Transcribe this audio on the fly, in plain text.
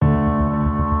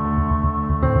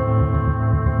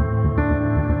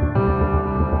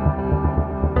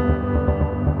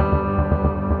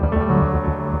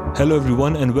Hello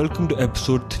everyone and welcome to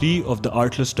episode 3 of The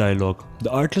Artless Dialogue.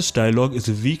 The Artless Dialogue is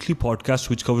a weekly podcast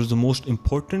which covers the most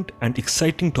important and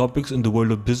exciting topics in the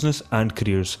world of business and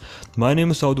careers. My name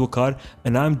is Saud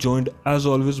and I am joined as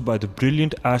always by the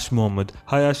brilliant Ash Mohammed.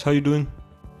 Hi Ash, how are you doing?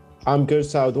 I'm good,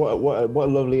 Saud. What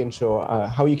a lovely intro.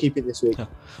 How are you keeping this week?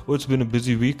 Oh, it's been a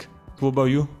busy week. What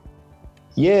about you?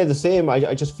 Yeah, the same.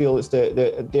 I just feel it's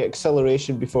the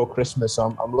acceleration before Christmas.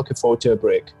 So I'm looking forward to a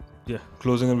break. Yeah,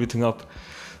 closing everything up.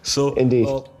 So, Indeed.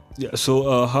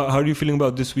 How are you feeling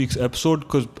about this week's episode?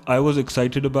 Because I was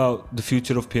excited about the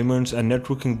future of payments and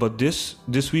networking, but this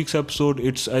week's episode,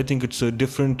 I think it's a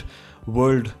different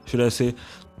world, should I say?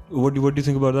 What do you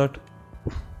think about that?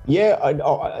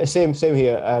 Yeah, same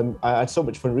here. I had so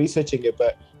much fun researching it,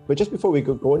 but just before we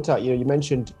go into that, you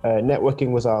mentioned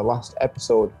networking was our last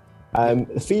episode.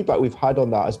 The feedback we've had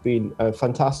on that has been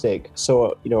fantastic.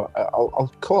 So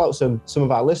I'll call out some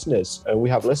of our listeners. We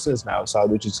have listeners now, so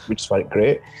which is quite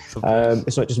great.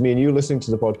 It's not just me and you listening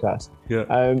to the podcast.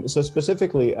 Yeah. So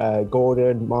specifically,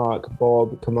 Gordon, Mark,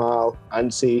 Bob, Kamal,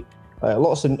 Ansi,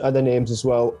 lots of other names as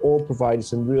well, all provided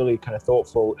some really kind of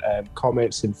thoughtful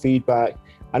comments and feedback.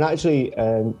 And actually,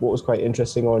 what was quite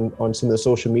interesting on some of the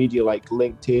social media, like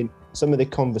LinkedIn, some of the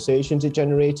conversations it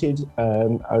generated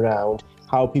around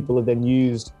how people have then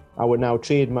used our now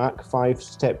trademark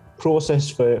 5-step process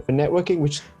for networking,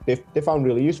 which they found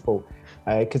really useful.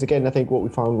 Because again, I think what we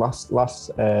found last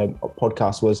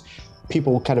podcast was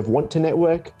people kind of want to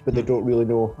network, but they don't really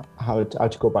know how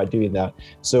to go about doing that.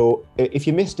 So if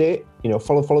you missed it,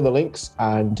 follow the links,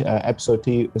 and episode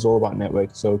 2 is all about network.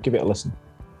 So give it a listen.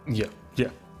 Yeah.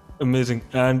 Amazing.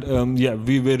 And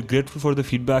we were grateful for the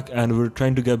feedback and we're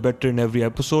trying to get better in every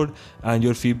episode, and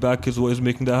your feedback is what is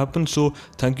making that happen. So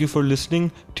thank you for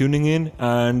listening, tuning in,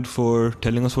 and for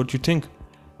telling us what you think.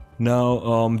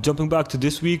 Now, jumping back to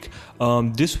this week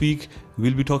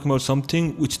we'll be talking about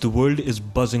something which the world is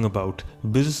buzzing about.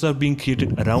 Businesses are being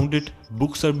created around it,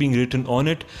 books are being written on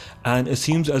it, and it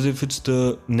seems as if it's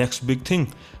the next big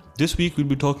thing. This week we'll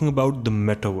be talking about the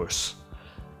Metaverse.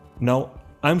 Now,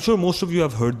 I'm sure most of you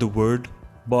have heard the word,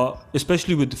 but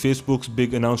especially with Facebook's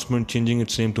big announcement changing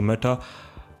its name to Meta,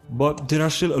 but there are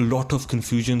still a lot of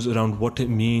confusions around what it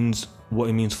means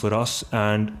for us,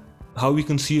 and how we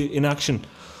can see it in action.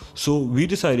 So me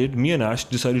and Ash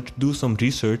decided to do some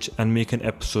research and make an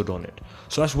episode on it.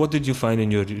 So Ash, what did you find in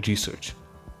your research?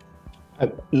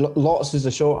 Lots is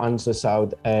a short answer,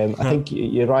 Saud. I think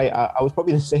you're right. I was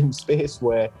probably in the same space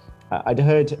where I'd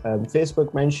heard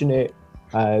Facebook mention it.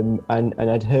 And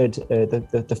I'd heard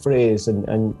the phrase,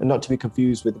 and not to be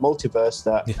confused with the multiverse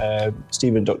that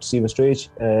Dr. Stephen Strange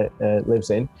lives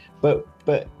in. But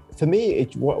for me,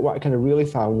 what I kind of really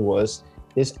found was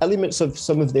there's elements of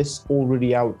some of this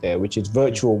already out there, which is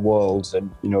virtual worlds,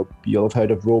 and you'll have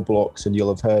heard of Roblox, and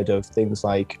you'll have heard of things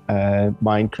like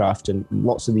Minecraft, and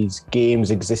lots of these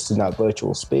games exist in that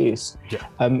virtual space. Yeah.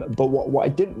 But what I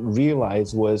didn't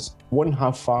realize was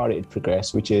how far it had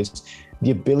progressed, which is the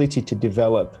ability to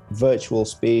develop virtual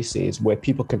spaces where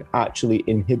people can actually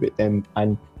inhabit them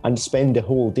and spend a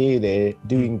whole day there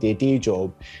doing their day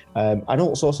job, and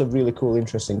all sorts of really cool,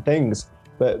 interesting things.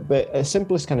 But a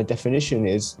simplest kind of definition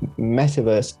is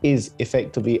Metaverse is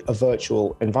effectively a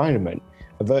virtual environment.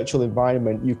 A virtual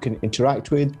environment you can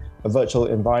interact with, a virtual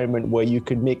environment where you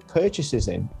can make purchases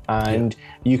in, and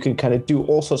you can kind of do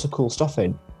all sorts of cool stuff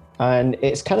in. And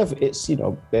it's kind of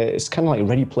like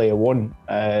Ready Player One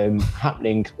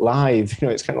happening live.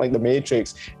 It's kind of like The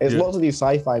Matrix. There's lots of these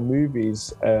sci-fi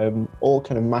movies all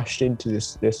kind of mashed into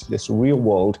this real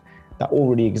world that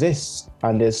already exists.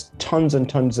 And there's tons and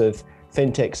tons of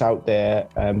fintechs out there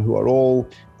who are all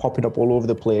popping up all over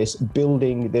the place,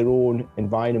 building their own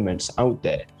environments out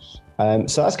there.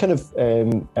 So that's kind of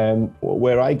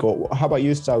where I go. How about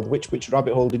you, Saud? Which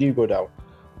rabbit hole did you go down?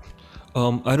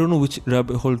 I don't know which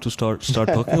rabbit hole to start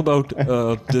talking about.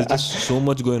 There's just so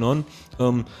much going on.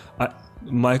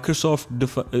 Microsoft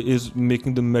is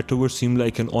making the Metaverse seem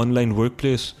like an online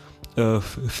workplace.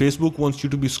 Facebook wants you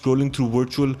to be scrolling through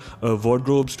virtual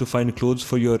wardrobes to find clothes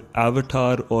for your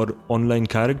avatar or online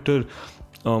character.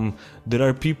 There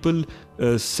are people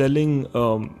selling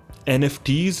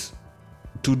NFTs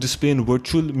to display in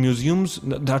virtual museums.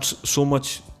 That's so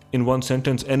much in one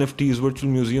sentence. NFTs, virtual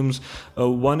museums.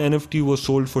 One NFT was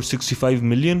sold for $65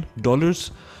 million.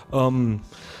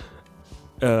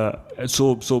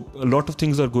 So a lot of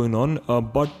things are going on.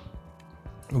 But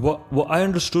what I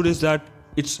understood is that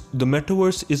the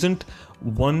Metaverse isn't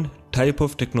one type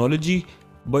of technology,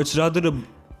 but it's rather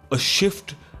a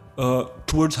shift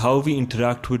towards how we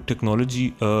interact with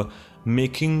technology,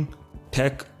 making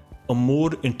tech a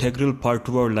more integral part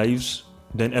of our lives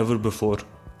than ever before.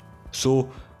 So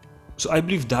I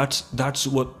believe that's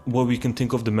what we can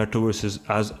think of the metaverse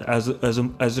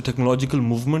as a technological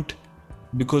movement,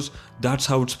 because that's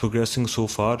how it's progressing so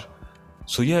far.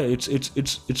 So yeah,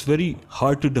 it's very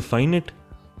hard to define it,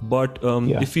 but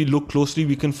if we look closely,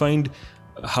 we can find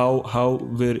how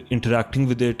we're interacting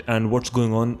with it and what's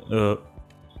going on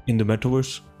in the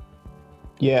metaverse.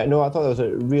 Yeah, no, I thought that was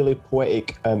a really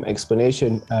poetic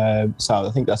explanation, Sal.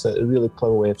 I think that's a really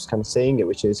clever way of kind of saying it,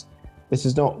 which is this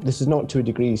is not to a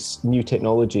degree new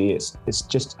technology. It's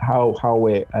just how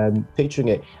we're picturing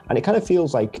it, and it kind of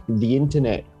feels like the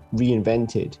internet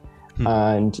reinvented.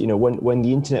 And when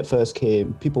the internet first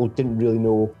came, people didn't really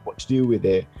know what to do with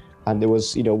it, and there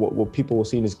was what people were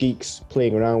seen as geeks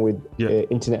playing around with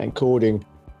internet and coding,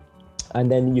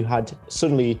 and then you had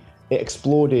suddenly it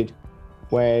exploded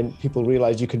when people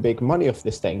realized you could make money off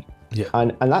this thing. Yeah.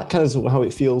 And that kind of how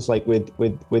it feels like with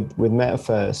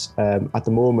Metaverse at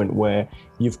the moment, where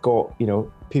you've got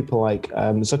people like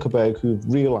Zuckerberg who've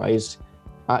realized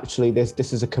actually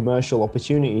this is a commercial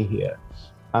opportunity here.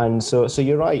 And so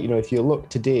you're right. If you look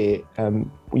today,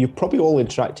 you're probably all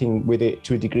interacting with it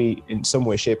to a degree in some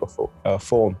way, shape, or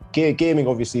form. Gaming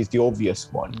obviously is the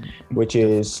obvious one, which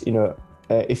is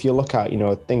if you look at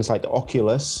things like the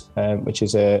Oculus, which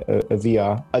is a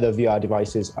VR. Other VR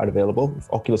devices are available.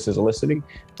 If Oculus is listening,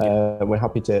 we're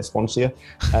happy to sponsor you.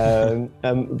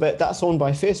 But that's owned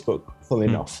by Facebook, funnily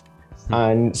enough.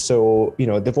 And so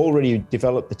they've already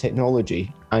developed the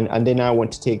technology, and they now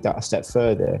want to take that a step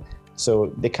further.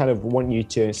 So they kind of want you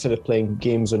to, instead of playing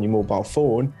games on your mobile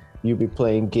phone, you'd be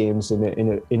playing games in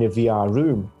a VR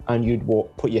room, and you'd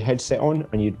put your headset on,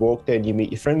 and you'd walk there, and you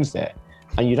meet your friends there,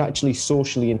 and you'd actually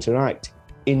socially interact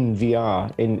in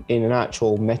VR in an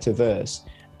actual metaverse,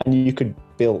 and you could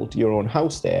build your own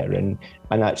house there, and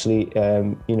actually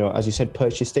as you said,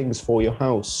 purchase things for your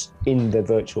house in the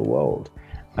virtual world.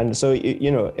 And so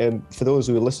for those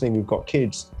who are listening who've got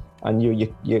kids, and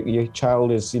your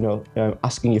child is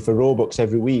asking you for Robux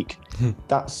every week,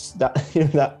 that's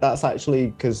actually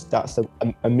because that's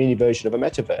a mini version of a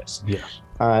metaverse. Yeah.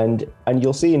 And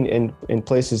you'll see in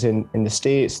places in the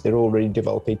States, they're already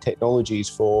developing technologies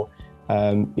for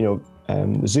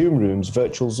Zoom rooms,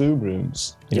 virtual Zoom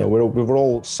rooms. We're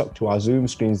all sucked to our Zoom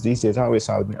screens these days, aren't we?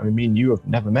 So I mean, me and you have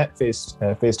never met face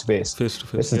to face. This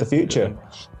is the future.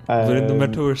 We're in the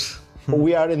metaverse.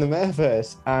 We are in the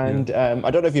metaverse, and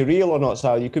I don't know if you're real or not,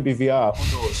 Sal. You could be VR.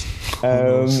 Who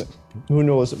knows? Who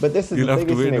knows? But this is You'll the have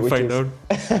thing, to wait isn't it?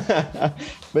 to find out.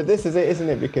 But this is it, isn't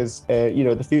it? Because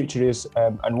the future is,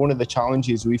 and one of the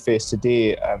challenges we face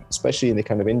today, especially in the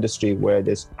kind of industry where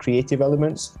there's creative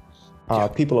elements,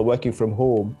 people are working from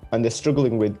home and they're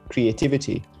struggling with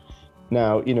creativity.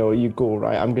 Now, you go,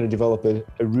 right, I'm going to develop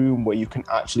a room where you can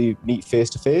actually meet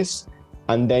face to face,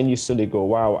 and then you suddenly go,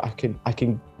 wow, I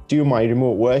can do my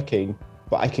remote working,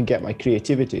 but I can get my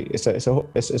creativity. It's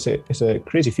a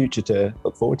crazy future to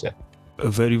look forward to.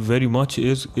 Very, very much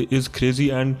is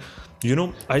crazy, and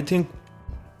I think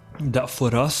that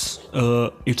for us,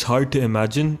 it's hard to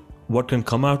imagine what can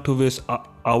come out of this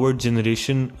our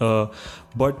generation.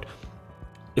 But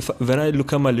when I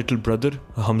look at my little brother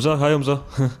Hamza, hi Hamza,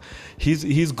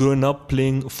 he's grown up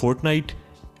playing Fortnite.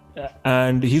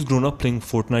 And he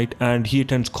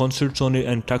attends concerts on it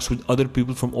and interacts with other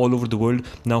people from all over the world.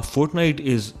 Now Fortnite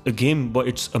is a game, but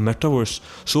it's a metaverse.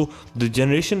 So the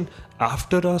generation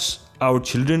after us, our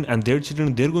children and their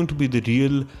children, they're going to be the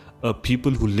real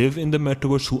people who live in the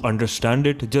metaverse, who understand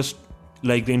it, just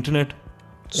like the internet.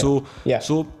 So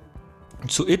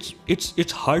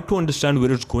it's hard to understand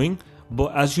where it's going.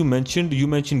 But as you mentioned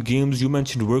games, you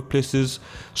mentioned workplaces.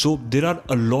 So there are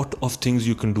a lot of things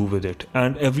you can do with it,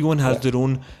 and everyone has their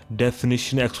own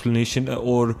definition, explanation,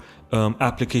 or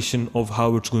application of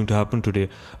how it's going to happen today.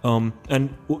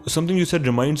 And something you said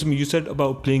reminds me. You said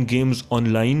about playing games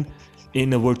online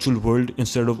in a virtual world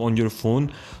instead of on your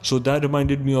phone. So that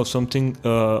reminded me of something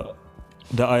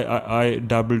that I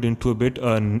dabbled into a bit.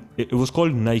 It was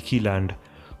called Nike Land.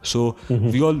 So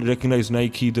we all recognize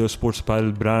Nike, the sports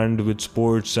apparel brand with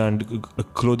sports and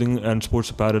clothing and sports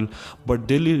apparel, but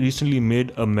they recently made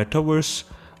a metaverse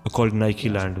called Nike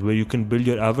Land, where you can build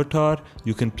your avatar,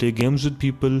 you can play games with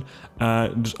people.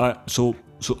 So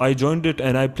I joined it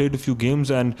and I played a few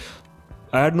games, and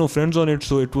I had no friends on it,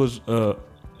 so it was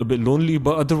a bit lonely,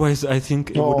 but otherwise I think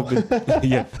it would have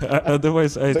been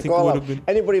otherwise I think it would have been.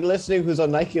 Anybody listening who's on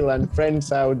Nike Land, friend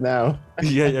Saud now.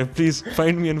 yeah, please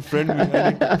find me and friend me. I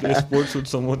need to play sports with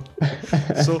someone.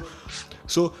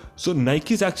 So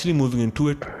Nike's actually moving into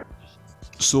it.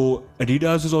 So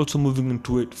Adidas is also moving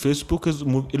into it. Facebook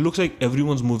it looks like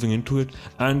everyone's moving into it.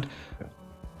 And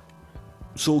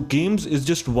so games is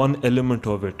just one element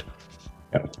of it.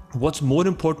 Yeah. What's more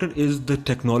important is the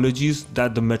technologies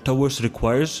that the metaverse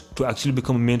requires to actually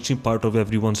become a mainstream part of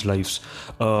everyone's lives.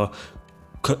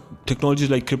 Technologies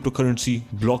like cryptocurrency,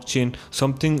 blockchain,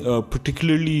 something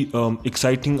particularly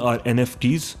exciting are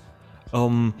NFTs.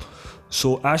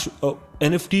 So Ash,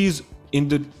 NFTs in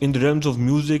the realms of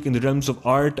music, in the realms of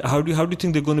art, how do you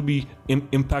think they're going to be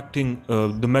impacting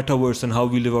the metaverse and how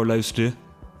we live our lives today?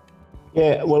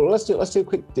 Yeah, well, let's do a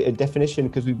quick definition,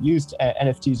 because we've used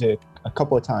NFTs a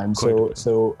couple of times.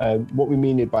 So what we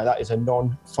mean by that is a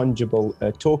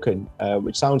non-fungible token,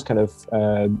 which sounds kind of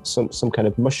some kind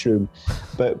of mushroom,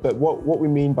 but what we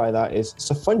mean by that is,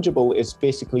 so fungible is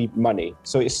basically money.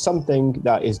 So it's something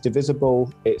that is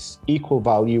divisible. It's equal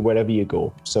value wherever you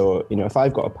go. So if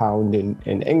I've got £1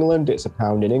 in England, it's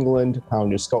 £1 in England, £1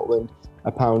 in Scotland,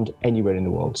 £1 anywhere in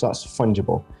the world. So that's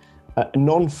fungible.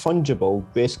 Non-fungible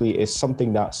basically is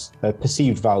something that's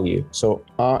perceived value. So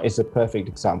art is a perfect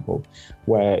example,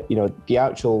 where the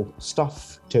actual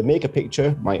stuff to make a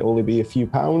picture might only be a few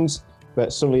pounds,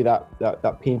 but suddenly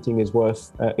that painting is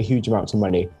worth a huge amount of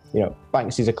money.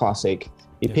 Banksy's a classic.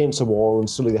 He paints a wall and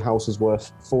suddenly the house is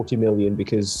worth 40 million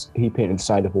because he painted the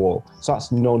side of a wall. So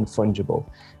that's non-fungible.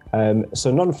 So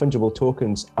non-fungible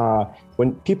tokens are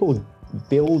when people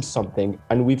build something,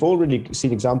 and we've already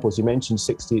seen examples. You mentioned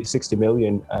 60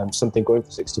 million, something going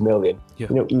for 60 million. Yeah.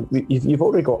 You've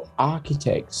already got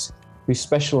architects who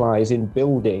specialize in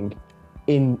building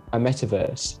in a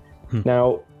metaverse.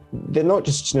 Now, they're not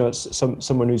just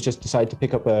someone who's just decided to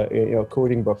pick up a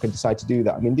coding book and decide to do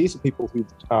that. I mean, these are people who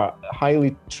are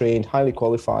highly trained, highly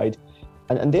qualified,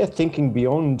 and they're thinking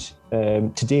beyond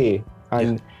today.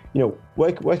 And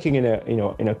working in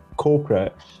a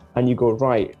corporate, and you go,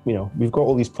 right, we've got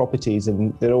all these properties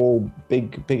and they're all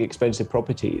big expensive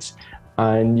properties,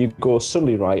 and you go,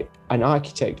 suddenly, right, an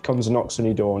architect comes and knocks on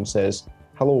your door and says,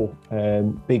 hello,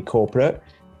 big corporate,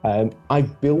 I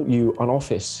built you an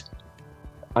office,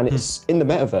 and it's in the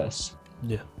metaverse.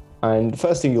 Yeah. And the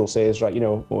first thing you'll say is, right,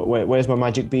 where's my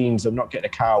magic beans? I'm not getting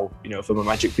a cow, for my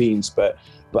magic beans. But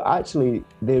actually,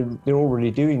 they're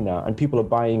already doing that, and people are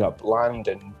buying up land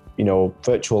and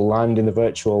virtual land in the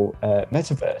virtual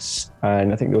metaverse.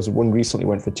 And I think there was one recently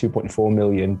went for $2.4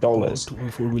 million.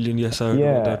 $2.4 million, yes, I heard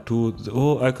about that too.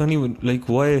 Oh, I can't even,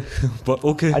 why? But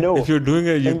okay, I know. If you're doing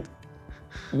it,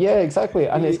 yeah, exactly.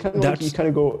 And it's kind of like you kind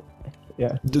of go.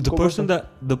 Yeah. The person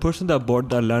that bought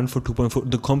that land for 2.4,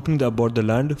 the company that bought the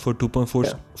land for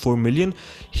 2.4 million,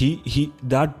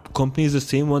 that company is the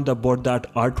same one that bought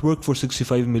that artwork for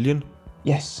 65 million.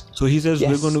 Yes. So he says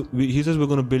we're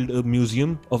going to build a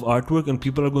museum of artwork, and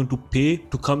people are going to pay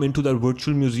to come into that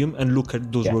virtual museum and look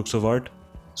at those works of art.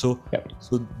 So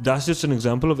that's just an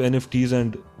example of NFTs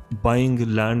and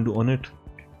buying land on it.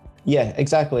 Yeah,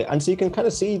 exactly. And so you can kind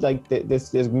of see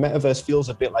this metaverse feels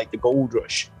a bit like the gold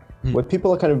rush, where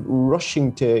people are kind of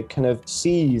rushing to kind of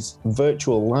seize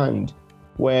virtual land,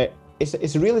 where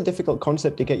it's a really difficult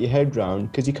concept to get your head around,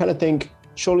 because you kind of think,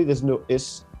 surely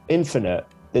it's infinite,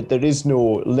 that there is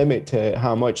no limit to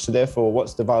how much, so therefore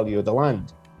what's the value of the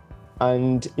land?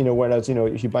 And whereas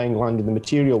if you're buying land in the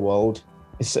material world,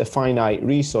 it's a finite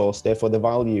resource, therefore the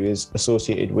value is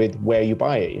associated with where you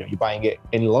buy it. You're buying it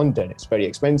in London, it's very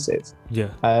expensive.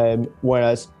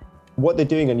 Whereas what they're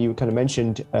doing, and you kind of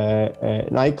mentioned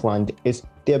Nikeland, is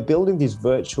they're building these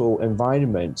virtual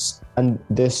environments, and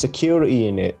the security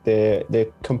in it,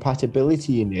 the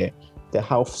compatibility in it,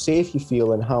 how safe you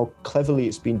feel and how cleverly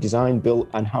it's been designed, built,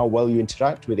 and how well you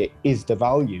interact with it is the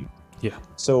value. Yeah.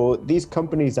 So these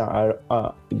companies that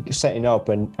are setting up,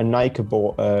 and Nike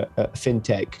bought a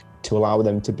fintech to allow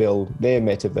them to build their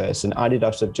metaverse, and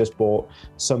Adidas have just bought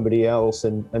somebody else,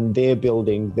 and they're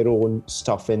building their own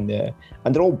stuff in there,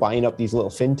 and they're all buying up these little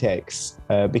fintechs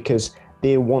because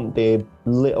they want their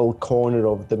little corner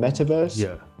of the metaverse.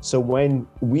 Yeah. So when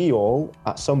we all,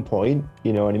 at some point,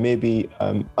 and it may be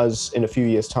us in a few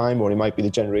years' time, or it might be the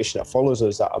generation that follows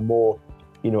us that are more,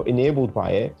 enabled by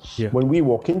it. Yeah. When we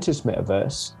walk into this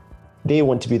metaverse, they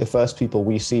want to be the first people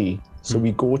we see. So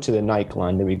we go to the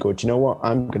Nikeland and we go, do you know what?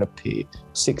 I'm going to pay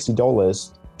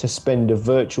 $60 to spend a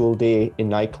virtual day in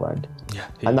Nikeland. Yeah.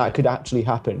 And that could actually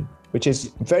happen, which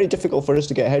is very difficult for us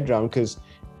to get a head around, because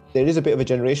there is a bit of a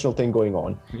generational thing going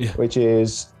on, which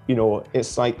is,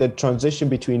 it's like the transition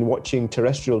between watching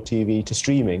terrestrial TV to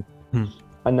streaming.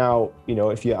 And now,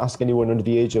 if you ask anyone under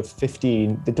the age of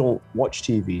 15, they don't watch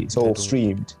TV. It's all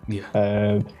streamed. Yeah.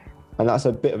 And that's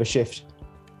a bit of a shift.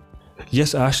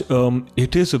 Yes, Ash,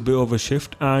 it is a bit of a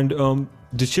shift, and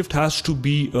the shift has to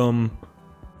be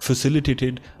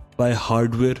facilitated by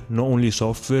hardware, not only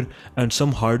software. And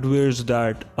some hardwares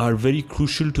that are very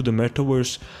crucial to the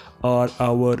metaverse are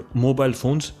our mobile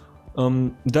phones.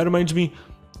 That reminds me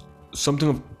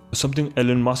something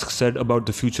Elon Musk said about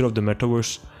the future of the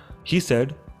metaverse. He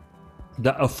said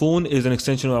that a phone is an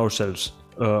extension of ourselves.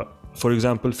 For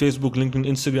example, Facebook, LinkedIn,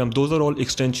 Instagram, those are all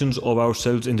extensions of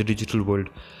ourselves in the digital world.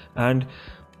 And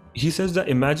he says that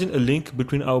imagine a link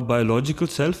between our biological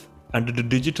self and the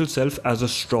digital self as a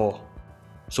straw.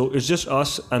 So it's just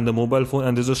us and the mobile phone,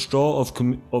 and there's a straw of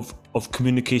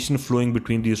communication flowing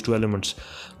between these two elements.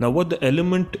 Now, what the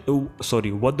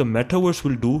metaverse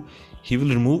will do,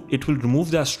 it will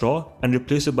remove that straw and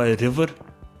replace it by a river.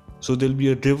 So there'll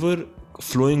be a river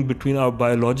flowing between our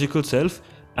biological self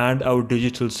and our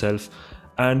digital self.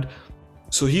 And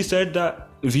so he said that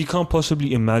we can't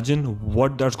possibly imagine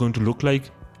what that's going to look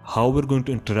like, how we're going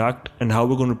to interact, and how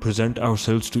we're going to present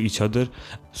ourselves to each other.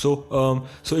 So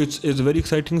it's very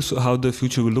exciting how the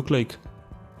future will look like.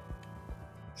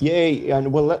 Yeah,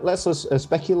 and well, let's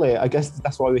speculate. I guess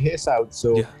that's why we're here, Saud.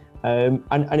 So, Yeah. And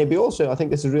it'd be also, I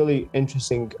think this is a really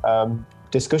interesting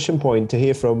discussion point to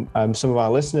hear from some of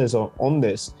our listeners on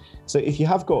this. So if you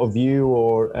have got a view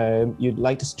or you'd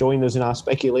like to join us in our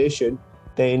speculation,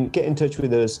 then get in touch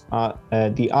with us at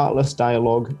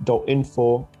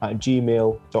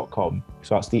theartlessdialogue.info@gmail.com.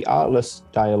 So that's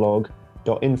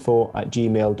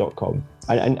theartlessdialogue.info@gmail.com,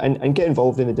 and get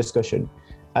involved in the discussion.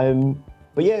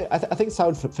 But yeah, I think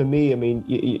Saud, for me, I mean,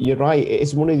 you're right.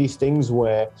 It's one of these things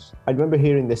where I remember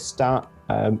hearing this stat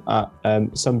at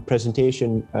some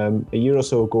presentation a year or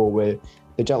so ago, where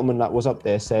the gentleman that was up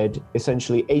there said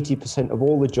essentially 80% of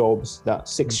all the jobs that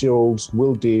 6-year-olds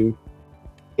will do,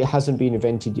 it hasn't been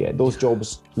invented yet. Those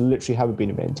jobs literally haven't been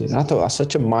invented. And I thought that's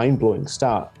such a mind-blowing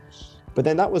stat. But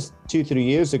then that was 2-3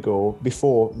 years ago,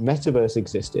 before Metaverse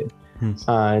existed.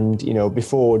 And,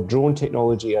 before drone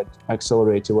technology had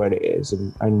accelerated to where it is,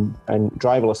 and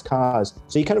driverless cars.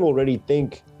 So you kind of already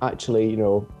think, actually,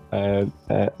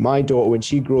 my daughter, when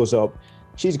she grows up,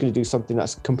 she's going to do something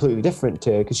that's completely different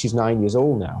to her, because she's 9 years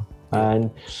old now. And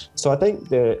so I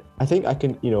think I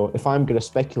can, if I'm going to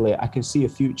speculate, I can see a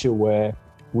future where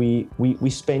we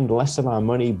spend less of our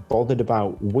money bothered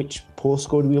about which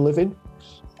postcode we live in.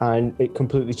 And it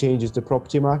completely changes the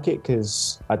property market,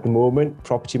 because at the moment,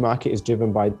 property market is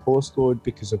driven by the postcode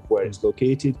because of where it's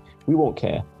located. We won't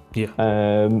care. Yeah.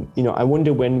 I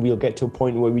wonder when we'll get to a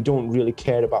point where we don't really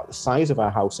care about the size of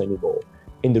our house anymore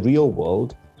in the real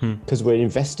world, because we're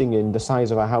investing in the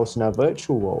size of our house in our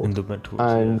virtual world. In the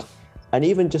metaverse. And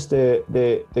even just the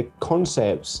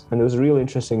concepts. And there was a real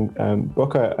interesting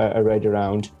book I read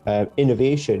around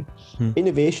innovation.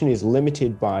 Innovation is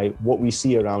limited by what we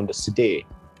see around us today.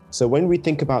 So when we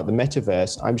think about the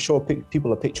metaverse, I'm sure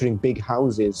people are picturing big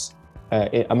houses,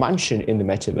 a mansion in the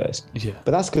metaverse. Yeah.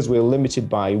 But that's because we're limited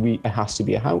by it has to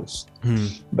be a house.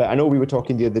 But I know we were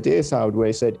talking the other day, Saud, where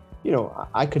he said,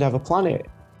 I could have a planet.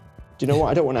 Do you know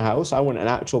what? I don't want a house. I want an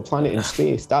actual planet in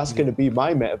space. That's going to be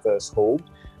my metaverse home.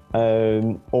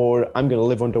 Or I'm going to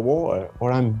live underwater,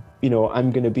 or I'm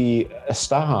going to be a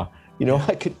star.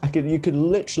 You could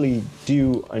literally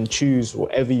do and choose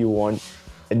whatever you want.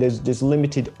 And there's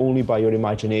limited only by your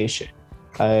imagination.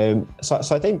 So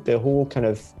I think the whole kind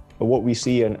of what we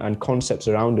see and concepts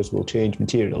around us will change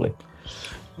materially.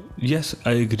 Yes,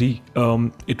 I agree.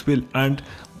 It will. And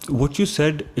what you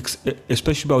said,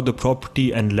 especially about the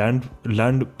property and land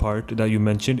part that you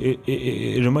mentioned,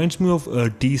 it reminds me of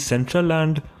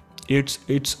Decentraland. It's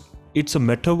a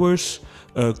metaverse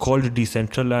called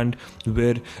Decentraland,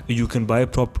 where you can buy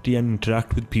property and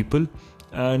interact with people.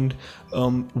 And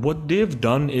what they've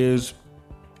done is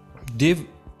they've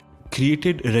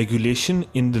created regulation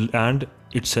in the land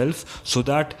itself, so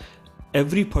that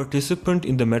every participant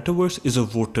in the metaverse is a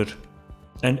voter,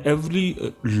 and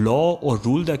every law or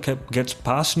rule that gets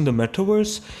passed in the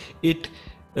metaverse, it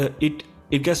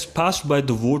gets passed by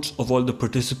the votes of all the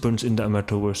participants in the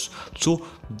metaverse. So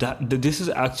this is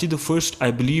actually the first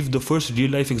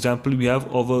real life example we have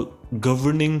of a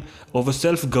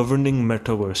self-governing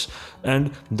metaverse,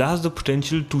 and that's the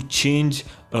potential to change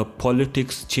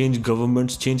politics, change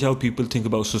governments, change how people think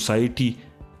about society.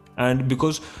 And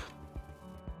because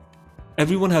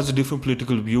everyone has a different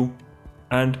political view,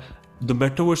 and the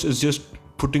metaverse is just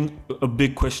putting a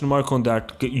big question mark on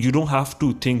that. You don't have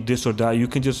to think this or that. You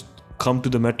can just come to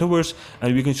the metaverse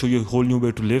and we can show you a whole new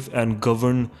way to live and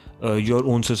govern your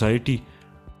own society.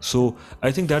 So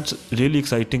I think that's really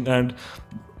exciting, and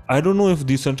I don't know if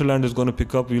Decentraland is going to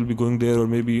pick up. We'll be going there, or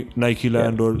maybe Nike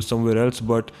Land or somewhere else,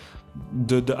 but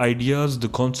the ideas, the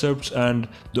concepts, and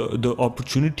the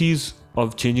opportunities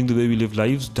of changing the way we live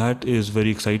lives, that is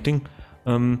very exciting.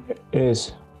 It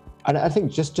is. And I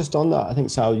think just on that, I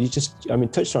think, Sal, you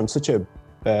touched on such a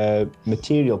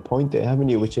material point there, haven't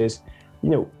you? Which is,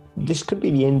 this could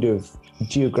be the end of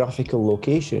geographical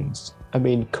locations. I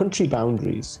mean, country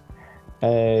boundaries,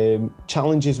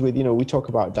 challenges with, we talk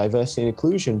about diversity and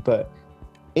inclusion, but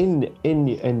in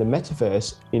the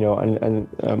metaverse, and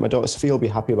my daughter Sophia will be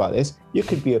happy about this. You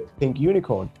could be a pink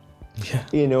unicorn. Yeah.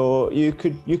 You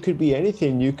could be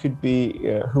anything. You could be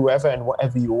whoever and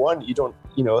whatever you want. You don't,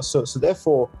 so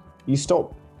therefore you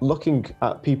stop looking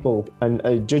at people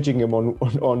and judging them on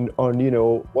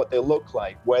what they look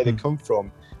like, where they come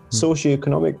from,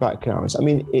 socioeconomic backgrounds. I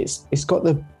mean, it's got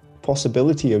the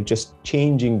possibility of just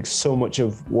changing so much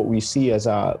of what we see as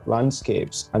our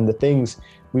landscapes and the things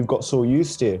we've got so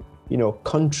used to,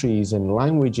 countries and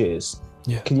languages.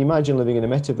 Yeah. Can you imagine living in a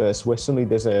metaverse where suddenly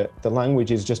the language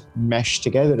is just meshed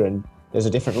together and there's a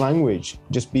different language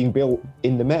just being built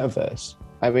in the metaverse?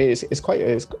 I mean,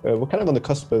 we're kind of on the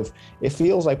cusp of, it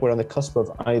feels like we're on the cusp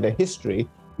of either history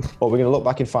or we're going to look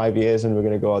back in 5 years and we're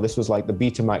going to go, oh, this was like the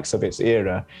Betamax of its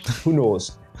era. Who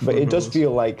knows? But it does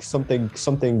feel like something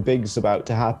big's about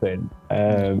to happen.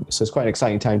 So it's quite an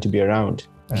exciting time to be around.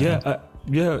 Yeah,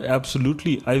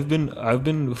 absolutely. I've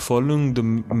been following the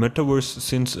metaverse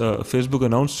since Facebook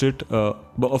announced it.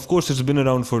 But of course, it's been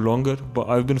around for longer. But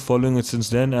I've been following it since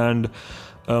then, and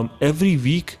every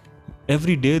week,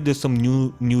 every day, there's some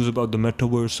new news about the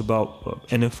metaverse, about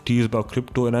NFTs, about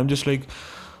crypto, and I'm just like,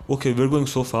 okay, we're going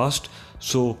so fast.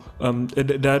 So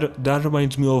that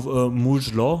reminds me of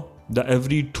Moore's law, that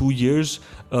every 2 years,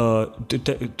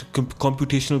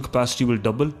 computational capacity will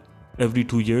double every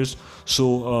 2 years.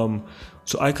 So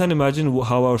I can't imagine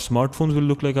how our smartphones will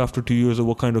look like after 2 years, or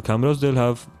what kind of cameras they'll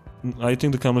have. I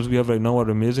think the cameras we have right now are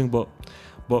amazing, but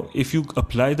if you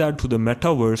apply that to the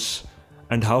metaverse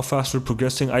and how fast we're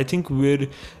progressing, I think we're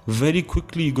very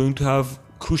quickly going to have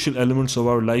crucial elements of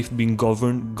our life being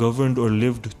governed or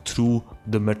lived through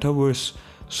the metaverse.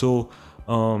 So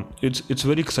it's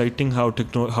very exciting how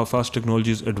fast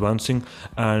technology is advancing.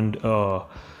 And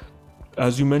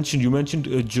as you mentioned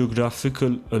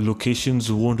geographical locations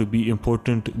won't be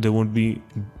important. There won't be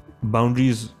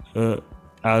boundaries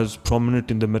as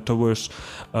prominent in the metaverse.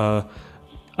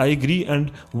 I agree,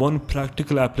 and one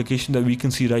practical application that we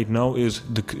can see right now is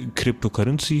the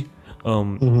cryptocurrency.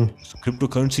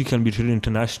 Cryptocurrency can be traded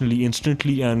internationally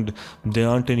instantly, and there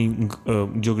aren't any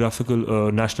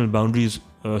geographical national boundaries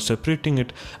separating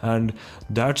it, and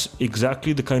that's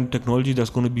exactly the kind of technology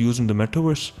that's going to be used in the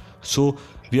metaverse. So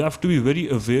we have to be very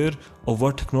aware of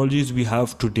what technologies we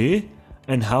have today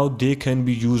and how they can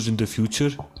be used in the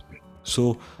future.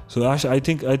 So Ash, I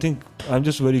think I'm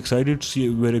just very excited to see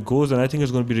where it goes, and I think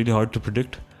it's going to be really hard to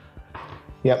predict.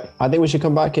 Yep, I think we should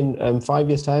come back in 5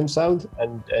 years' time, Saud,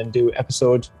 and do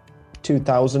episode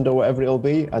 2000 or whatever it'll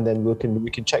be, and then we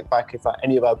can check back if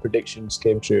any of our predictions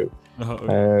came true.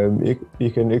 The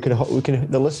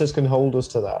listeners can hold us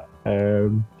to that.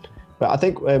 But I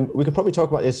think we could probably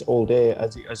talk about this all day,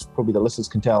 as probably the listeners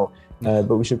can tell.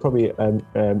 But we should probably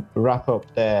wrap up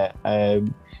there.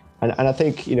 And I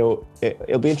think it'll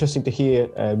be interesting to hear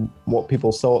what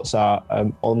people's thoughts are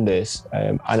on this.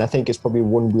 And I think it's probably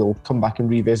one we'll come back and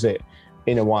revisit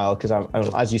in a while, because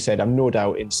as you said, I'm no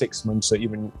doubt in 6 months or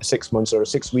even 6 months or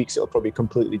 6 weeks it'll probably be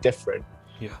completely different.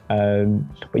 Yeah. Why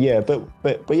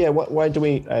do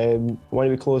we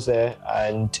close there,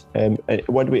 and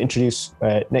why do we introduce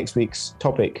next week's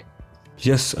topic?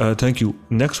 Yes, thank you.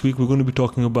 Next week we're going to be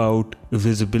talking about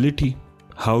visibility,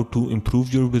 how to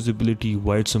improve your visibility,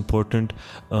 why it's important,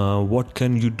 what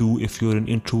can you do if you're an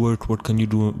introvert, what can you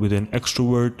do with an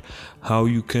extrovert, how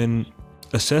you can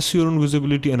assess your own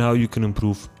visibility, and how you can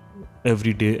improve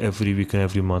every day, every week, and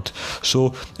every month.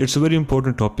 So it's a very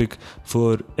important topic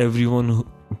for everyone,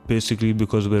 basically,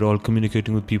 because we're all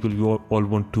communicating with people. We all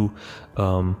want to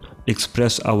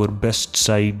express our best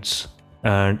sides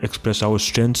and express our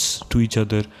strengths to each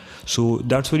other. So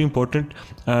that's very important,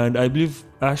 and I believe,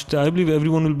 Ash,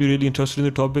 everyone will be really interested in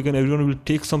the topic, and everyone will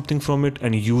take something from it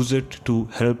and use it to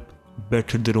help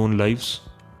better their own lives.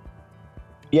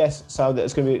 Yes, so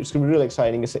it's going to be really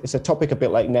exciting. It's a topic a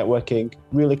bit like networking,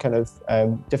 really kind of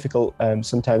difficult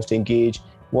sometimes to engage.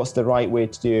 What's the right way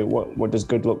to do it? What does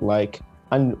good look like?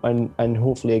 And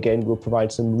hopefully, again, we'll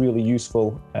provide some really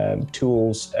useful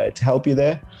tools to help you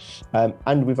there.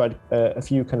 And we've had a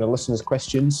few kind of listeners'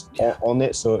 questions on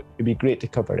it, so it'd be great to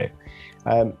cover it.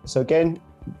 So again,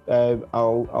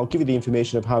 I'll give you the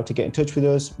information of how to get in touch with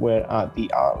us. We're at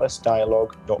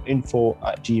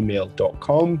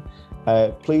theartlessdialogue.info@gmail.com.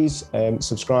 Please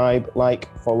subscribe, like,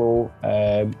 follow,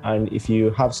 and if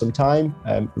you have some time,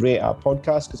 rate our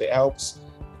podcast, because it helps.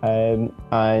 And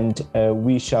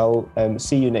we shall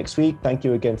see you next week. Thank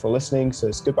you again for listening. So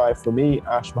it's goodbye from me,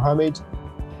 Ash Mohammed.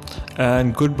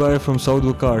 And goodbye from Saud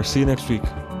Wakar. See you next week.